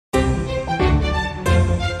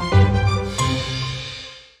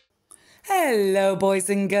Hello boys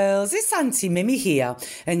and girls, it's Aunty Mimmi here,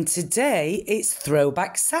 and today it's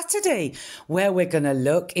Throwback Saturday, where we're going to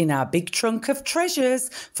look in our big trunk of treasures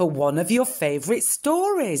for one of your favourite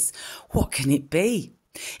stories. What can it be?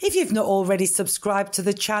 If you've not already subscribed to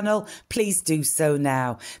the channel, please do so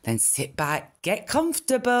now. Then sit back, get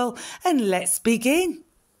comfortable, and let's begin.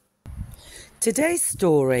 Today's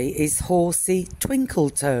story is Horsey, Twinkle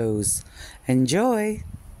Toes. Enjoy.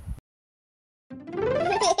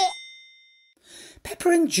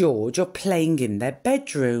 Pepper and George are playing in their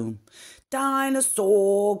bedroom.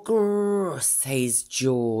 Dinosaur, grrr, says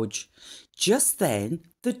George. Just then,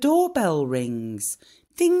 the doorbell rings.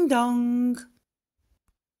 Ding dong.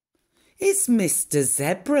 It's Mr.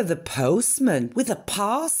 Zebra, the postman, with a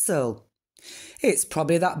parcel. It's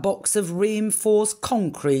probably that box of reinforced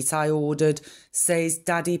concrete I ordered, says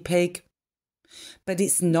Daddy Pig. But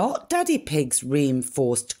it's not Daddy Pig's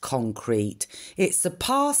reinforced concrete. It's a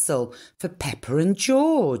parcel for Pepper and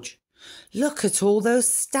George. Look at all those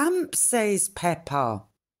stamps, says Pepper.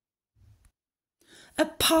 A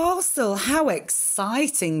parcel, how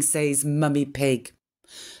exciting, says Mummy Pig.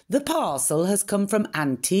 The parcel has come from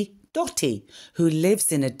Aunty Dotty, who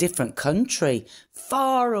lives in a different country,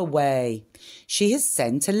 far away. She has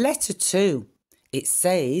sent a letter too. It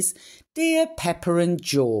says, "Dear Pepper and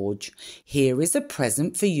George, here is a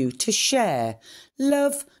present for you to share.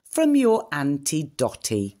 Love from your Aunty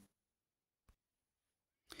Dotty."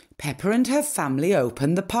 Pepper and her family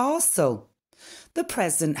open the parcel. The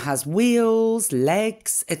present has wheels,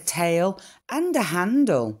 legs, a tail and a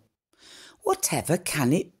handle. "Whatever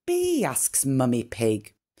can it be?" asks Mummy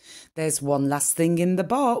Pig. "There's one last thing in the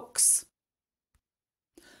box."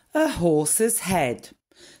 A horse's head.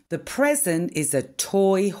 The present is a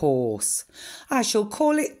toy horse. "I shall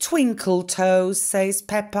call it Twinkle Toes," says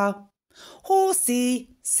Pepper. "Horsey,"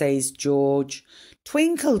 says George.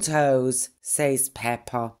 "Twinkle Toes," says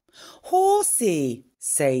Pepper. "Horsey,"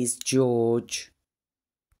 says George.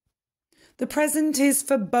 "The present is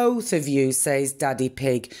for both of you," says Daddy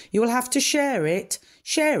Pig. "You will have to share it.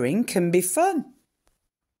 Sharing can be fun."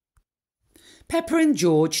 Pepper and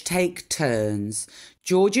George take turns.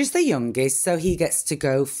 George is the youngest, so he gets to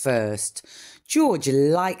go first. George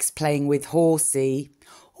likes playing with Horsey.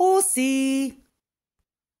 Horsey!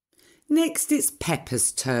 Next it's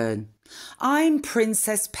Pepper's turn. "I'm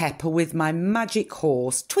Princess Pepper with my magic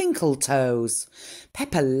horse, Twinkle Toes."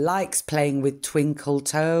 Pepper likes playing with Twinkle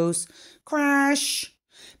Toes. Crash!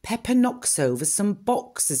 Pepper knocks over some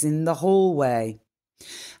boxes in the hallway.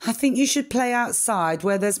 "I think you should play outside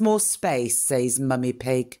where there's more space," says Mummy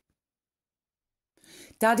Pig.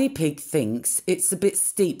 Daddy Pig thinks it's a bit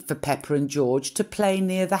steep for Pepper and George to play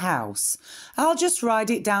near the house. "I'll just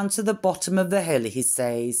ride it down to the bottom of the hill," he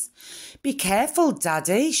says. "Be careful,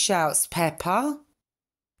 Daddy," shouts Pepper.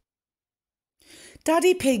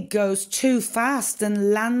 Daddy Pig goes too fast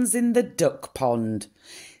and lands in the duck pond.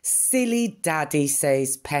 "Silly Daddy,"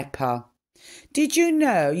 says Pepper. "Did you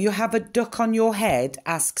know you have a duck on your head?"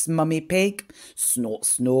 asks Mummy Pig. Snort,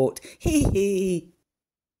 snort, hee hee.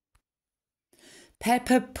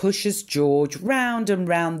 Pepper pushes George round and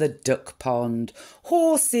round the duck pond.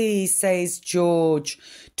 "Horsey," says George.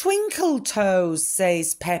 "Twinkle Toes,"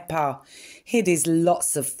 says Pepper. "It is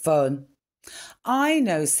lots of fun." "I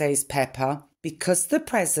know," says Pepper, "because the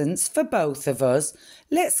present's for both of us.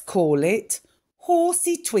 Let's call it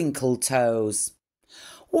Horsey Twinkle Toes."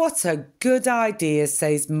 "What a good idea,"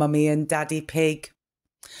 says Mummy and Daddy Pig.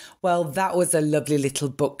 Well, that was a lovely little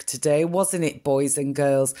book today, wasn't it, boys and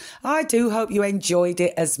girls? I do hope you enjoyed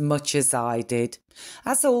it as much as I did.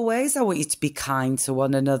 As always, I want you to be kind to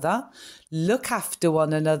one another, look after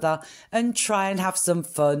one another, and try and have some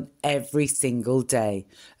fun every single day.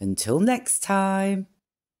 Until next time,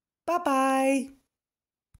 bye-bye.